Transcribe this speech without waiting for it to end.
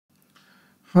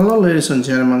Hello ladies and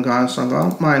gentlemen, guys.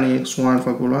 My name is Juan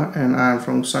Fagula and I am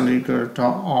from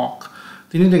sunnygirl.org.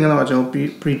 Today we're going to talk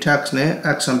about pre-text and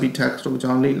XMP text. We're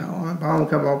going to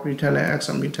talk about pre-text and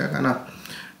XMP text.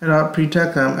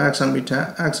 Pre-text and XMP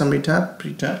text. XMP text,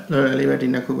 pre-text. Let's leave it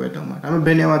in the code. I'm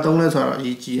going to talk about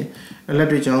HTML.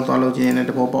 Let's download it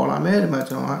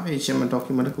and HTML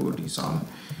document code.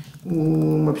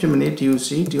 Mà phim mình tiêu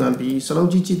sĩ tiêu anh bị sau đó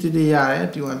chỉ tiêu đề ra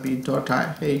tiêu anh bị dot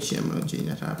type HTML chỉ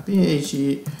là ta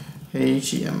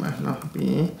HTML nó bị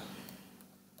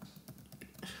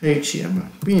HTML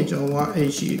bị cho qua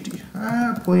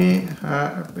HTML point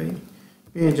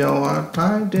bị cho qua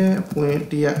type point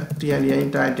tia type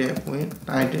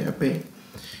point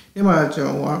nhưng mà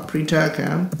cho qua pre-text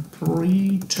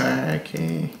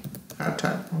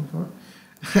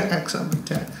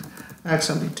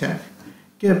XMP text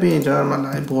cái bên đó mà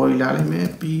lại body là mấy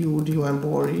body1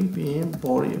 body bên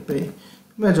body bên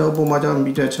mấy chỗ bộ mà cho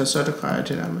mình để cho sát cái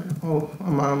thế nào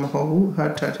mà không hết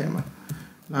thế mà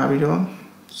là bây giờ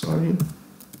sorry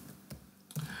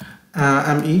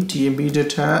MET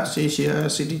beta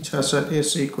CCD chasat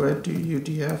is equal to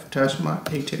UTF test mà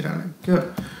thế nào cái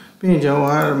bên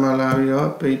đó mà là bây giờ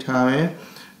beta में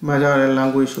mà ra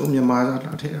language số Myanmar ra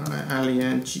là thế nào này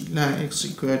alien chỉ là x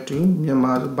equal to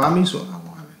Myanmar Burmese số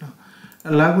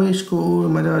language को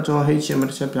मतलब जो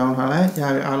HTML से प्यार वाला है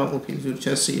यहाँ पे आलों ओके जो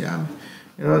चेसी है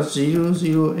ये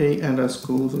 008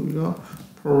 underscore तो ये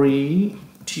pre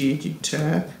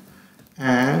tag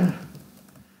and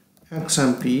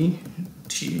XMP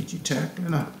tag है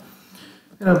ना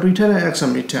ये pre tag and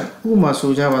XMP tag वो मां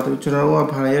सोचा बात है जो ना वो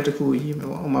भारत के कुछ ही में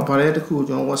वो मां भारत के कुछ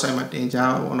जो वो साइड में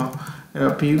टेंजा वो ना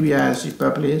ये PVC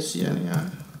publish यानी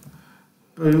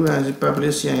as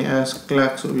publish as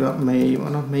class so your may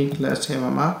make class है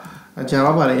मामा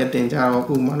Java वाले ये तीन चार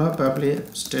वो मानो publish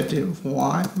static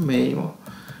void may वो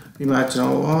बीमा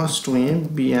जावा string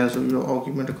bn so your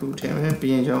argument को थे में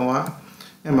bn जावा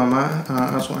ये मामा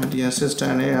as one the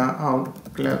system है out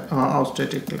class out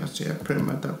static class है print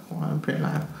method को print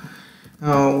line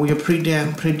we print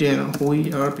we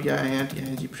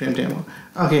RPI print demo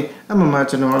okay ये मामा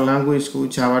general language को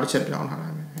Java से प्यार हारा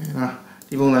में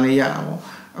ဒီပုံစံလေးရအောင်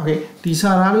Okay ဒီ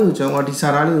စာသားလေးကိုကျွန်တော်ဒီစာ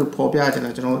သားလေးကိုပေါ်ပြချင်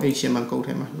တာကျွန်တော် HTML ကုတ်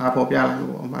ထဲမှာလာပေါ်ပြလိုက်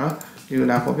လို့ပေါ့မှာနော်ဒီလို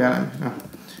လာပေါ်ပြလိုက်မယ်နော်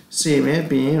save မယ်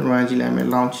ပြီးရင် run ကြည့်လိုက်မယ်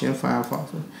launching Firefox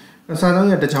ဆိုစာသား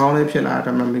ရဲ့တစ်ချောင်းလေးဖြစ်လာ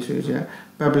တာမှမရှိဘူးကျ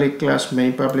public class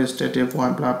main public static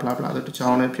void blah blah blah ဆိုတစ်ချော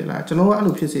င်းလေးဖြစ်လာကျွန်တော်ကအဲ့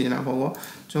လိုဖြစ်စေချင်တာမဟုတ်ဘူး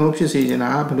ကျွန်တော်ဖြစ်စေချင်တာ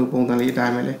ကဘယ်လိုပုံစံလေးအတို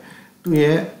င်းပဲလေသူ့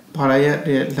ရဲ့ဘာလဲရဲ့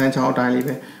လမ်းချောင်းအတိုင်းလေး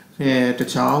ပဲတစ်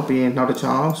ချောင်းပြီးရင်နောက်တစ်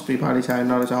ချောင်း space bar လေးချရင်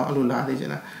နောက်တစ်ချောင်းအဲ့လိုလာသေးချ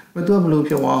င်တာမတူဘလို့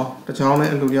ဖြစ်သွားတချောင်းနဲ့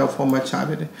အလိုရောက် format ချ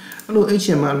ဖြစ်တယ်အဲ့လို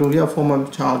HTML အလိုရောက် format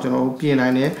ချအောင်ကျွန်တော်ပြင်နို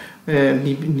င်တယ်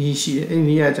နီးရှိတယ်အဲ့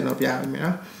နီးကကျွန်တော်ပြရမယ်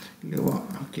နော်ဒီလိုပေါ့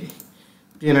okay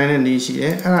ပြင်နိုင်တဲ့နီးရှိတ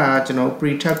ယ်အဲ့ဒါကကျွန်တော်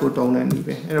pre-text ကိုတုံးတဲ့နီး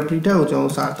ပဲအဲ့တော့ pre-text ကိုကျွန်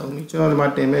တော်စတုံးပြီကျွန်တော်ဒီမှာ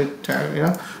တင်မဲ့ tag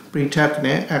နော် pre-text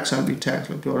နဲ့ XMP text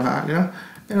လို့ပြောထားတယ်နော်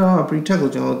အဲ့တော့ pre-text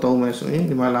ကိုကျွန်တော်တုံးမယ်ဆိုရင်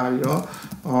ဒီမှာလာပြီးတော့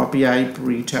PI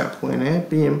pre-text ဖွင့်တယ်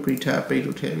ပြီးရင် pre-text page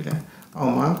ကိုထည့်ပြီးလိုက်အော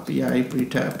င်မှာ PI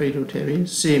pre-text page ကိုထည့်ပြီး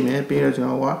save မယ်ပြီးတော့ကျွန်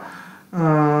တော်က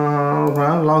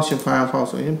run launch Firefox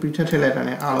ဆိုရင် pre-text ထည့်လိုက်တာ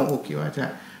နဲ့အားလုံး okay ပါကြ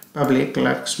public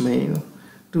class main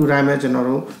တူတိုင်းပဲကျွန်တော်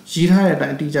တို့ရေးထားတဲ့အတို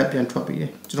င်းအတိအကျပြန်ထွက်ပြီးတ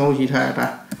ယ်ကျွန်တော်ရေးထားတဲ့အတို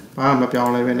င်းဘာမှမပြော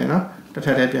င်းလဲပဲနဲ့เนาะတစ်ထ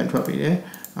ပ်တည်းပြန်ထွက်ပြီးတယ်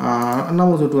အနော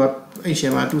က်ဆိုသူက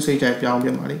HTML တူစိတ်တိုင်းပြောင်းပြ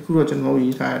န်ပါလေအခုတော့ကျွန်တော်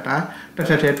ရေးထားတဲ့အတိုင်းတစ်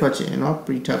ထပ်တည်းထွက်ချင်เนาะ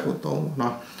pre-text ကိုသုံးเนา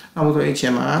ะနောက်ဆို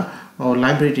HTML ဟို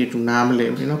library တွေတူနားမလဲ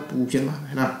ဘူးเนาะပူဖြစ်မှာ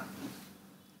ပဲเนาะ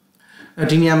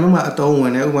ဒီနေရာမှာအသုံးဝ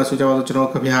င်တယ်ဥပမာဆိုကြပါစို့ကျွန်တော်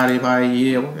ကြပြားတွေပါရေး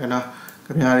ရပေါ့เนาะကြ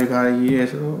ပြားတွေပါရေးရ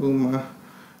ဆိုတော့ဥပမာ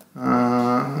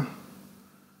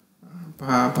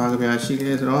ဘာကြပြားရှိ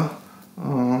လဲဆိုတော့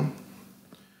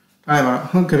ထားပါ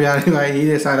တော့ကြပြားတွေပါရေး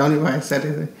တယ်စာကြောင်းတွေပါဆက်တ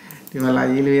ယ်ဒီမှာလာ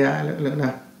ရေးလို့ရလို့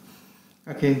နော်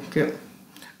okay good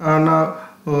နောက်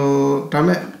ဒါ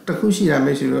မဲ့တခုရှိတာမ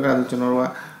ရှိလို့အဲ့ဒါဆိုကျွန်တော်တို့က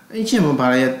HTML ဘာ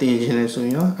လဲတင်ခြင်းလဲဆိုရ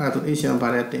င်ရောအဲ့ဒါဆို HTML ဘာ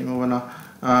လဲတင်မှာပေါ့နော်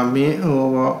မင်း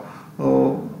ဟို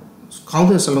ခေါင်း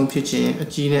စဉ်စလုံးဖြစ်ခြင်းအ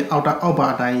ကြီးနဲ့အောက်ပါ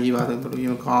အတိုင်းရေးပါဆိုဘယ်လိုရ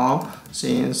င်ခေါင်းစ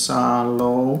ဉ်စာ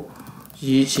လုံး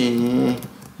ရေးခြင်းရ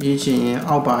င်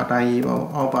အောက်ပါအတိုင်းရေးပါ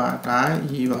အောက်ပါအတိုင်း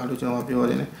ရေးပါလို့ကျွန်တော်ပြော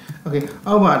နေတယ် Okay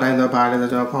အောက်ပါအတိုင်းဆိုဘာလဲဆို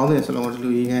တော့ခေါင်းစဉ်စလုံးကိုဒီ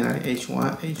လိုရေးခိုင်းတာ H1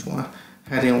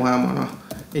 heading 1ပေါ့နော်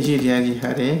HTML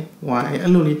heading 1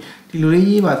အဲ့လိုလေးဒီလိုလေး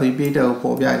ရေးပါဆိုပြီး page ကို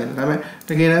ပေါ်ပြခြင်းဒါပေမဲ့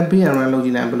တကယ်တမ်း page run လုပ်ကြ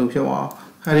ည့်လိုက်ဘယ်လိုဖြစ်သွားအောင်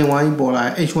heading 1ကြီးပေါ်လာ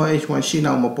H1 ရှေ့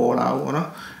နောက်မပေါ်လာဘူးပေါ့နော်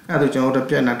အဲ့ဒါကျွန်တော်တို့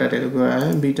ပြတ်နာတက်တယ်လို့ပြောရတ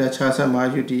ယ် beta ချဆက်မှာ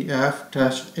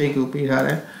UTF-8 ကိုပေးထားတ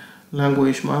ယ်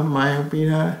language မှာ my ပေး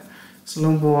ထားတယ်စ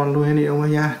လုံးပေါ်လွှဲနေအော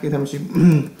င်ရကိစ္စမရှိရ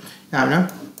ပါနော်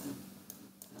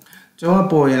ကျွန်တော်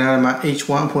ပေါ်ရတာမှာ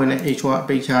H1 အဖွင့်နဲ့ H1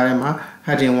 ပိတ်ချားထဲမှာ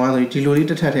heading 1ဆိုဒီလိုလေး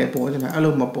တစ်ထပ်ထဲပေါ်နေတာအဲ့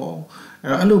လိုမပေါ်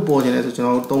အဲ့လိုပေါ်ခြင်းလဲဆိုကျွန်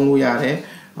တော်သုံးလို့ရတယ်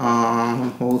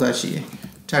ဟိုသားရှိ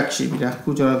tag ရှိပြီလားခု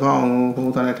ကျွန်တော်ကောင်းဟို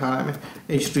သားနဲ့ထားလိုက်မယ်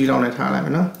h3 လောက်နဲ့ထားလိုက်မ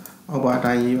ယ်နော်အောက်ပါအ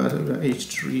တိုင်းရေးပါဆိုပြီးတော့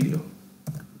h3 လို့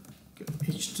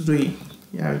h3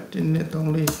 ရတဲ့နဲ့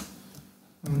3လေး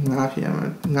5ဖြစ်ရမှာ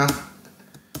5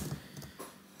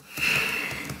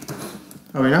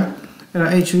ဟုတ်ပြီနော်အဲ့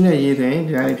တော့ h3 နဲ့ရေးတယ်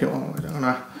ဒီတိုင်းဖြစ်အောင်ပါကျွန်တော်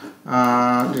နော်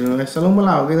ဒီလိုစလုံးမ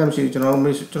လောက်ကိစ္စမရှိဘူးကျွန်တော်မိ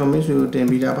တ်ဆွေကိုတင်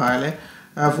ပြီးတာပါလေ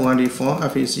f1d form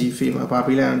fac fee မှာပါ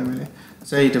ပြီးလိုက်အောင်မယ်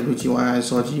ZWGY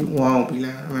ဆိုကြီး1ကိုပြီး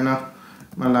လိုက်အောင်မယ်နော်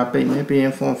မလာပိတ်မယ်ပြီးရ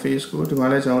င် form face ကိုဒီမှာ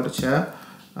လဲကျွန်တော်တစ်ချက်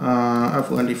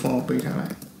f1d form ကိုပေးထားလို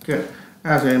က်ကဲ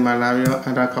အဲ့ဆိုရင်မလာပြီးတော့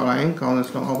enter ခေါက်လိုက်ရင်ကောင်းတဲ့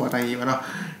စလုံးအောက်ပါတိုင်းရေးပါနော်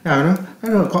အဲ့ဒါနော်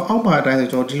အဲ့တော့အောက်ပါအတိုင်းဆို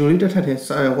ကျွန်တော်ဒီလိုလေးတက်ထက်တဲ့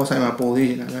website မှာပေါ်သေး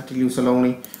နေတာဗျာဒီလိုစလုံး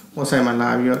လေး website မှာလာ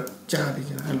ပြီးတော့ကြားသေး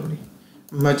ချင်တာအဲ့လိုလေး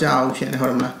မကြောက်ဖြစ်နေဟုတ်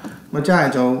တယ်မလားမကြရင်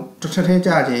ကျွန်တော်တစ်ထက်ထဲ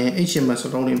ကြခြင်း HTML စ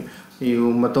လုံးလေးဒီကို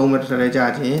မသုံးမတစ်ထက်ထဲကြ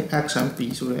ခြင်း XMP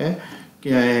ဆိုရဲ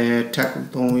tag ကို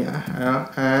သုံးရအဲ့တော့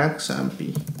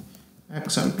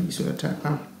XMP ဆိုတဲ့ tag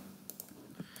ပါ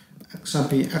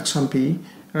XMP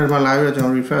အဲ့ဒါမှလာပြီးတော့ကျွန်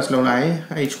တော် refresh လုပ်လိုက်ရင်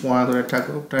H1 ဆိုတဲ့ tag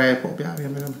ကိုတိုက်ပေါ်ပြ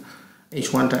ပေးမယ်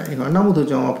H1 tag အဲ့တော့နောက်မှကျွန်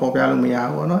တော်ပေါ်ပြလို့မရ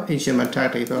ဘူးเนาะ HTML tag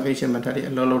တွေဆို HTML tag တွေ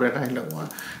အလုပ်လုပ်တဲ့အတိုင်းလုပ်သွား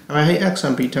ဒါပေမဲ့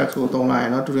XMP tag ကိုသုံးလိုက်ရ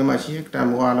င်เนาะသူတွေမှာရှိတဲ့ tag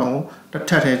ဘောအလုံးတစ်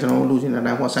ထပ်ထဲကျွန်တော်လူချင်းတဲ့အ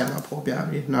တိုင်း website မှာပေါ်ပြ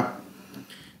ပေးเนาะ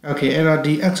Okay အဲ့တော့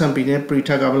ဒီ XMP နဲ့ pre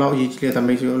tag ကဘယ်လောက်အရေးကြီးလဲသ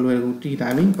မီးဆိုအလွယ်ကူတည်တို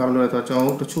င်းပြီဘာလို့လဲဆိုတော့ကျွန်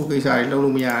တော်တချို့ကိစ္စတွေလုပ်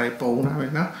လို့မရတာပုံတာပဲ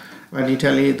เนาะဒီ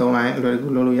tag လေးသုံးလိုက်ရင်အလွယ်ကူ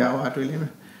လုပ်လို့ရအောင်တွေ့လိမ့်မ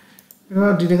ယ်အဲ့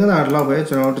တော့ဒီတင်ကစားတော့ပဲ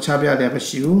ကျွန်တော်တခြားပြတယ်မ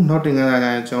ရှိဘူးနောက်တင်ကစားကြ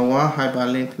ရင်ကျွန်တော်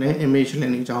hyperlink နဲ့ image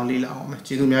link တွေအကြောင်းလေ့လာအောင်မယ်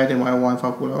ကျေးဇူးများတင်ပါတယ်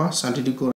Wi-Fi ကိုတော့ Scientific